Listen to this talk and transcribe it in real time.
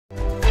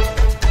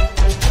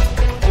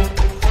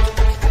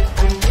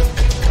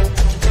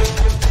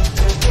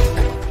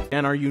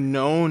man, are you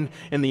known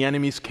in the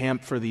enemy's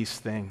camp for these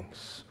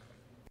things?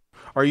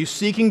 Are you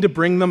seeking to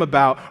bring them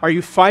about? Are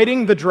you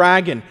fighting the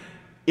dragon?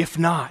 If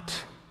not,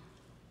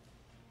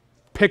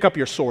 pick up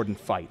your sword and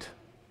fight.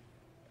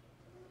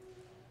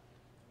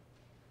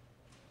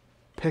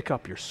 Pick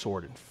up your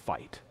sword and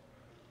fight.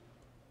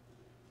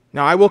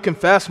 Now, I will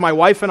confess, my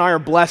wife and I are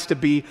blessed to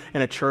be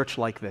in a church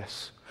like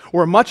this,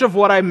 where much of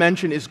what I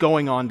mentioned is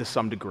going on to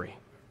some degree.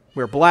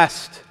 We're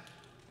blessed.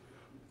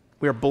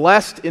 We are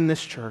blessed in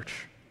this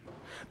church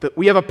that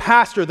we have a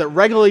pastor that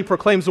regularly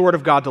proclaims the word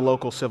of God to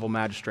local civil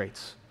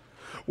magistrates.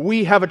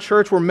 We have a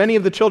church where many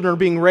of the children are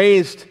being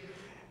raised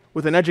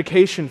with an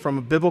education from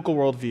a biblical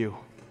worldview.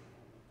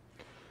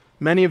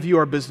 Many of you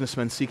are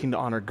businessmen seeking to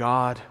honor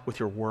God with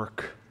your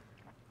work.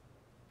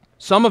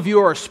 Some of you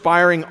are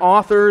aspiring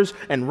authors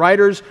and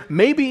writers,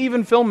 maybe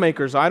even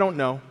filmmakers, I don't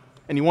know,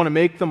 and you want to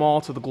make them all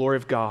to the glory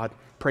of God.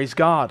 Praise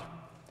God.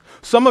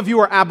 Some of you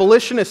are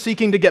abolitionists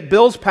seeking to get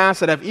bills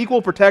passed that have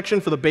equal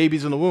protection for the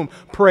babies in the womb.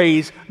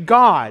 Praise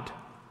God.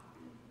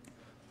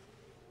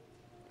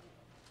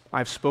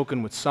 I've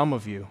spoken with some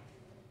of you.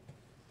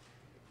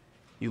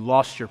 You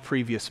lost your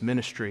previous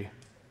ministry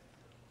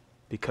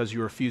because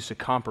you refused to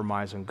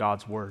compromise on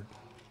God's word.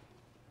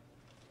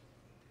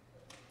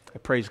 I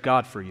praise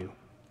God for you.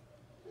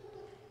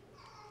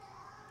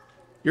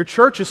 Your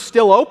church is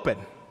still open.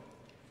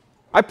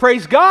 I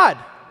praise God.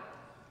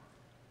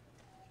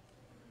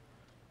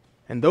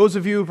 And those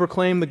of you who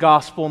proclaim the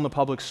gospel in the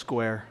public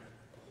square,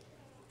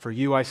 for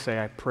you I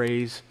say, I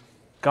praise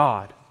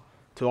God.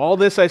 To all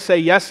this I say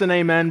yes and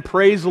amen.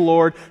 Praise the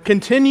Lord.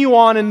 Continue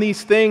on in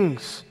these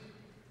things.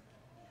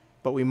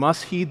 But we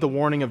must heed the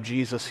warning of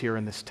Jesus here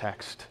in this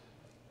text.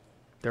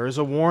 There is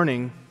a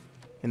warning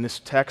in this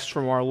text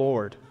from our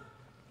Lord.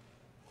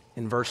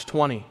 In verse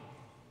 20.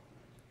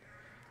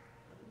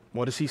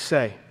 What does he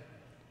say?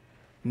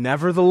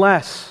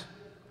 Nevertheless,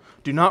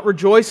 do not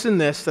rejoice in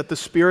this, that the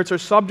spirits are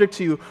subject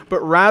to you, but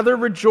rather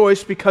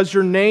rejoice because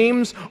your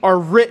names are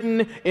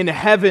written in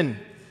heaven.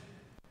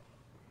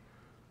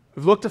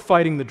 We've looked at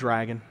fighting the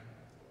dragon.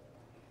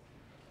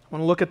 I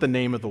want to look at the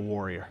name of the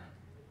warrior.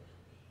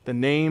 The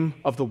name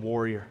of the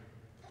warrior.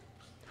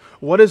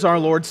 What is our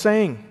Lord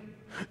saying?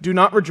 Do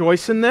not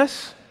rejoice in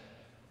this?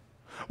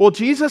 Well,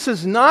 Jesus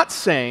is not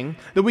saying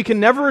that we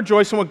can never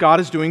rejoice in what God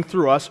is doing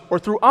through us or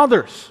through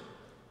others.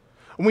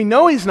 And we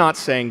know he's not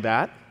saying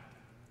that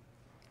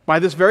by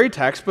this very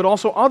text, but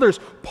also others.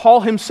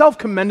 Paul himself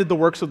commended the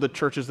works of the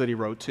churches that he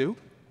wrote to.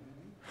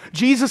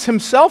 Jesus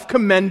himself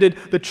commended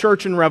the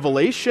church in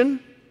Revelation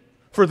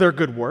for their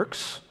good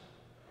works.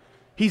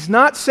 He's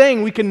not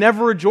saying we can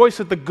never rejoice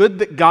at the good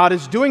that God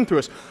is doing through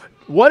us.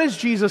 What is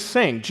Jesus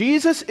saying?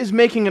 Jesus is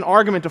making an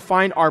argument to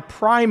find our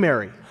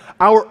primary,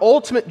 our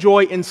ultimate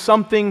joy in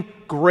something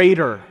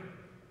greater.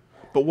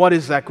 But what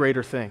is that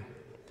greater thing?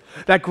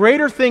 That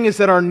greater thing is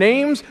that our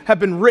names have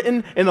been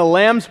written in the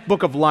Lamb's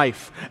book of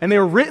life, and they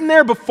were written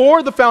there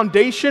before the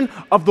foundation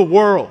of the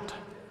world.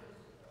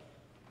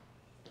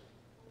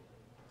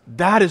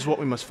 That is what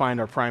we must find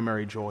our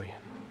primary joy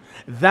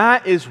in.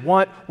 That is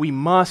what we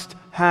must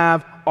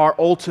have our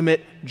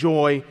ultimate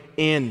joy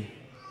in.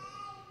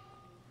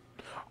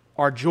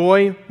 Our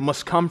joy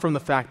must come from the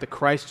fact that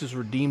Christ has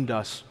redeemed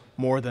us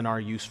more than our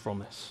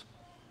usefulness.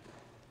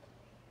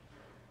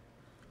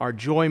 Our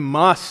joy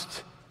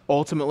must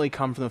ultimately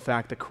come from the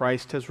fact that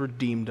Christ has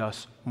redeemed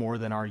us more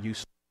than our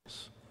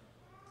usefulness.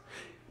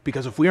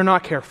 Because if we are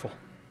not careful,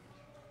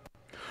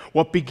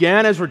 what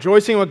began as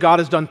rejoicing in what God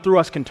has done through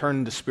us can turn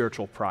into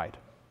spiritual pride.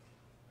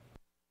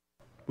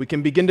 We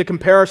can begin to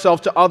compare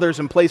ourselves to others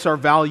and place our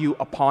value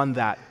upon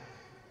that.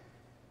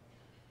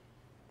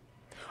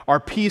 Our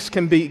peace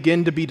can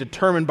begin to be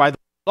determined by the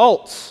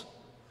results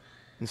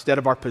instead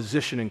of our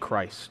position in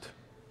Christ.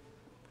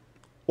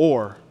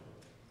 Or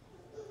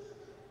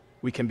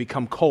we can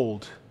become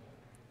cold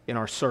in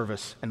our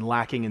service and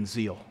lacking in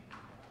zeal.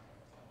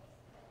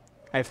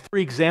 I have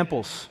 3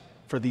 examples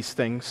for these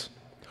things.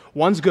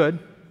 One's good,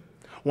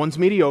 one's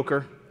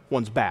mediocre,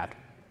 one's bad.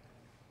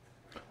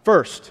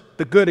 First,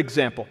 the good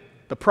example.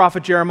 The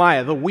prophet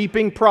Jeremiah, the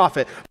weeping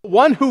prophet, the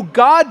one who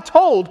God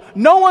told,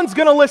 no one's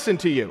going to listen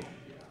to you.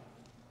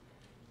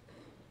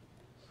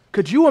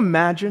 Could you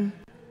imagine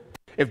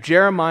if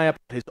Jeremiah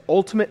put his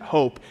ultimate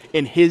hope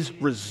in his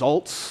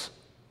results?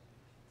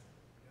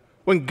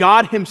 When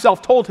God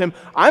himself told him,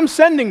 I'm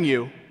sending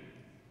you,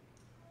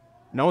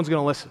 no one's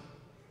going to listen.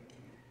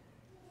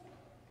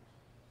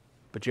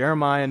 But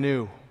Jeremiah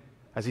knew,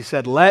 as he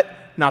said,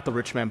 let not the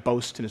rich man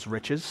boast in his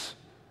riches.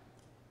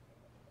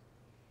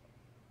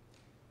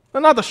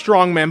 Let not the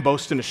strong man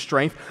boast in his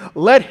strength.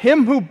 Let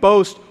him who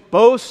boasts,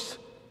 boast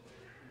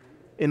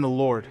in the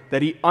Lord,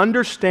 that he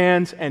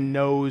understands and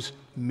knows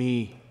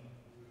me.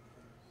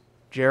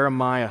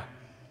 Jeremiah.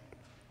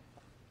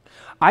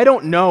 I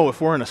don't know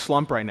if we're in a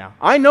slump right now.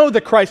 I know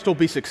that Christ will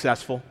be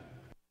successful.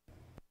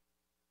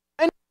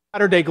 And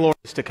latter-day glory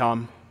is to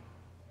come.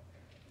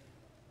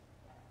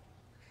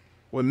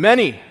 When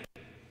many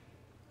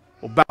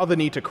will bow the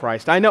knee to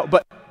Christ. I know,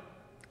 but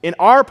in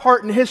our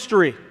part in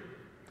history,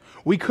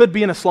 we could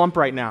be in a slump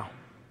right now.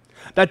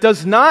 That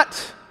does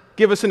not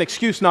give us an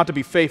excuse not to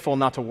be faithful,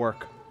 not to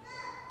work.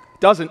 It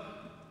doesn't.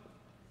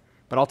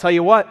 But I'll tell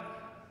you what,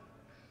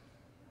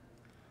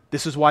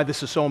 this is why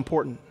this is so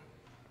important.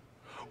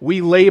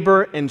 We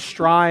labor and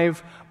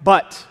strive,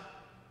 but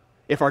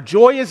if our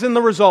joy is in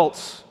the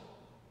results,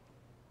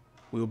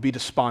 we will be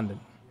despondent.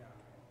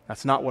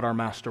 That's not what our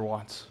Master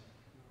wants.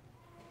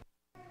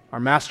 Our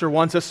Master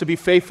wants us to be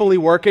faithfully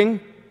working,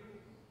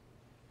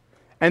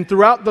 and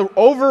throughout the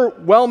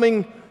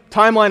overwhelming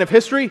timeline of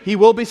history, He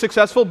will be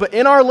successful, but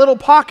in our little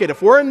pocket,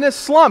 if we're in this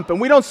slump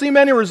and we don't see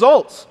many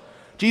results,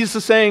 Jesus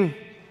is saying,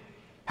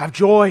 have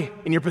joy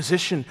in your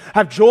position.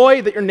 Have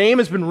joy that your name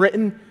has been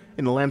written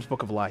in the Lamb's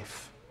Book of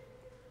Life.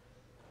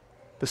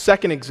 The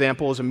second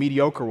example is a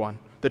mediocre one.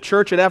 The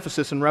church at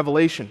Ephesus in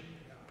Revelation.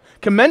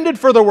 Commended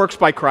for their works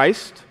by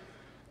Christ,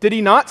 did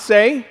He not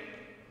say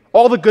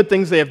all the good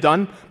things they have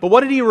done? But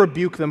what did He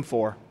rebuke them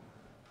for?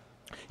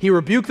 He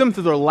rebuked them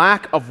for their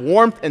lack of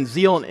warmth and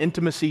zeal and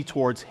intimacy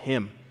towards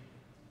Him.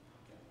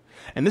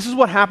 And this is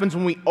what happens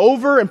when we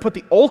put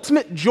the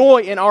ultimate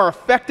joy in our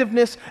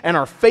effectiveness and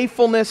our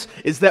faithfulness,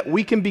 is that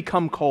we can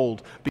become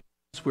cold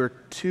because we're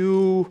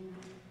too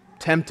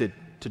tempted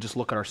to just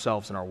look at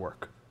ourselves and our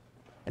work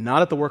and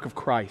not at the work of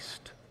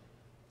Christ.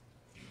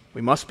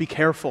 We must be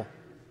careful.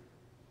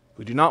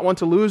 We do not want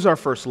to lose our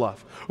first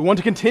love. We want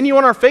to continue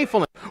on our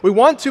faithfulness. We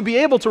want to be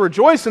able to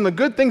rejoice in the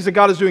good things that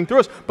God is doing through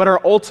us, but our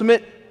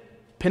ultimate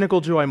pinnacle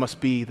joy must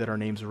be that our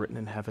names are written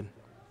in heaven.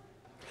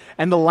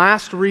 And the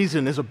last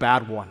reason is a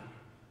bad one,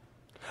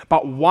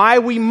 about why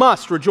we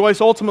must rejoice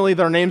ultimately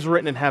that our names are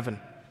written in heaven.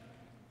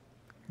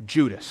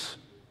 Judas.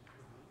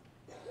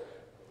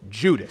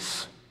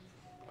 Judas.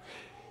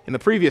 In the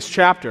previous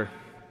chapter,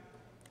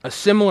 a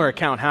similar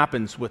account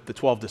happens with the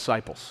 12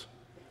 disciples.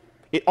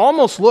 It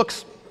almost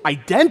looks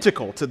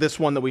identical to this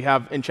one that we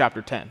have in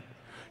chapter 10.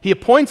 He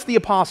appoints the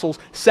apostles,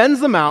 sends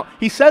them out,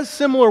 he says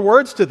similar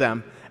words to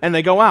them, and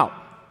they go out.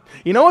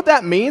 You know what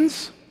that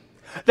means?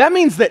 That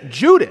means that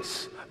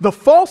Judas, the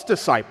false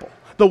disciple,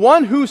 the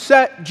one who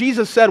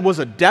Jesus said was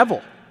a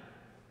devil,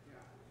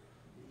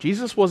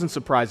 Jesus wasn't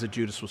surprised that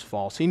Judas was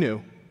false. He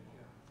knew.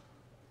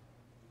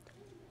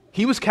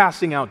 He was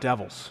casting out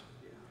devils.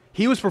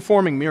 He was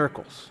performing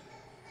miracles.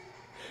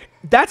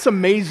 That's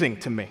amazing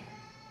to me.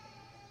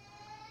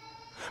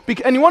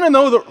 And you want to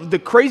know the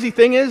crazy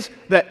thing is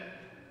that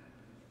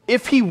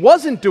if he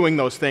wasn't doing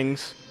those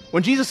things,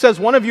 when Jesus says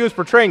one of you is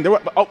betraying,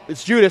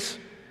 it's Judas.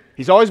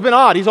 He's always been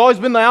odd. He's always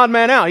been the odd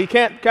man out.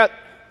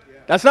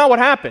 That's not what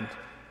happened.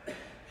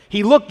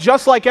 He looked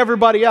just like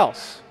everybody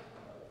else.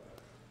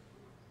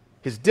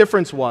 His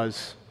difference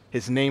was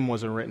his name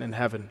wasn't written in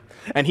heaven.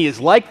 And he is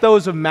like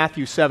those of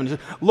Matthew 7. He says,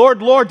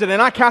 Lord, Lord, did I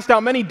not cast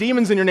out many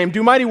demons in your name,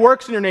 do mighty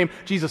works in your name?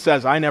 Jesus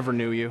says, I never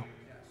knew you.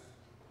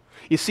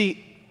 You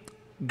see,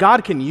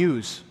 God can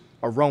use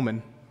a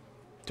Roman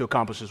to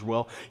accomplish His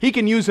will. He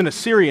can use an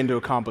Assyrian to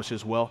accomplish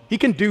His will. He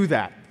can do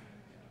that.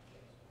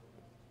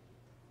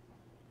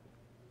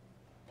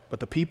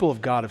 But the people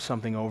of God have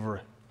something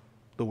over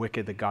the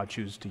wicked that God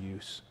chooses to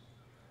use.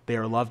 They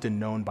are loved and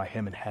known by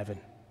Him in heaven.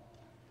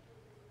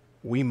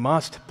 We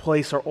must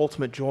place our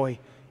ultimate joy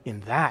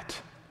in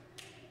that.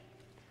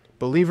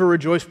 Believer,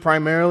 rejoice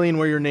primarily in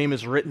where your name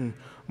is written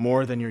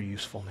more than your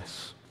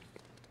usefulness.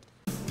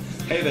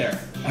 Hey there,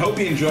 I hope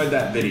you enjoyed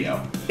that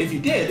video. If you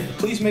did,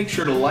 please make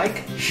sure to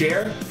like,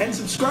 share, and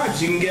subscribe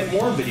so you can get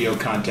more video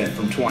content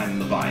from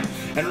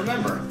Twyne&TheVine. And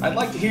remember, I'd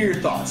like to hear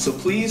your thoughts, so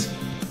please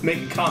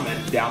make a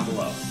comment down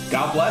below.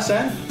 God bless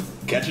and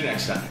catch you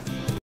next time.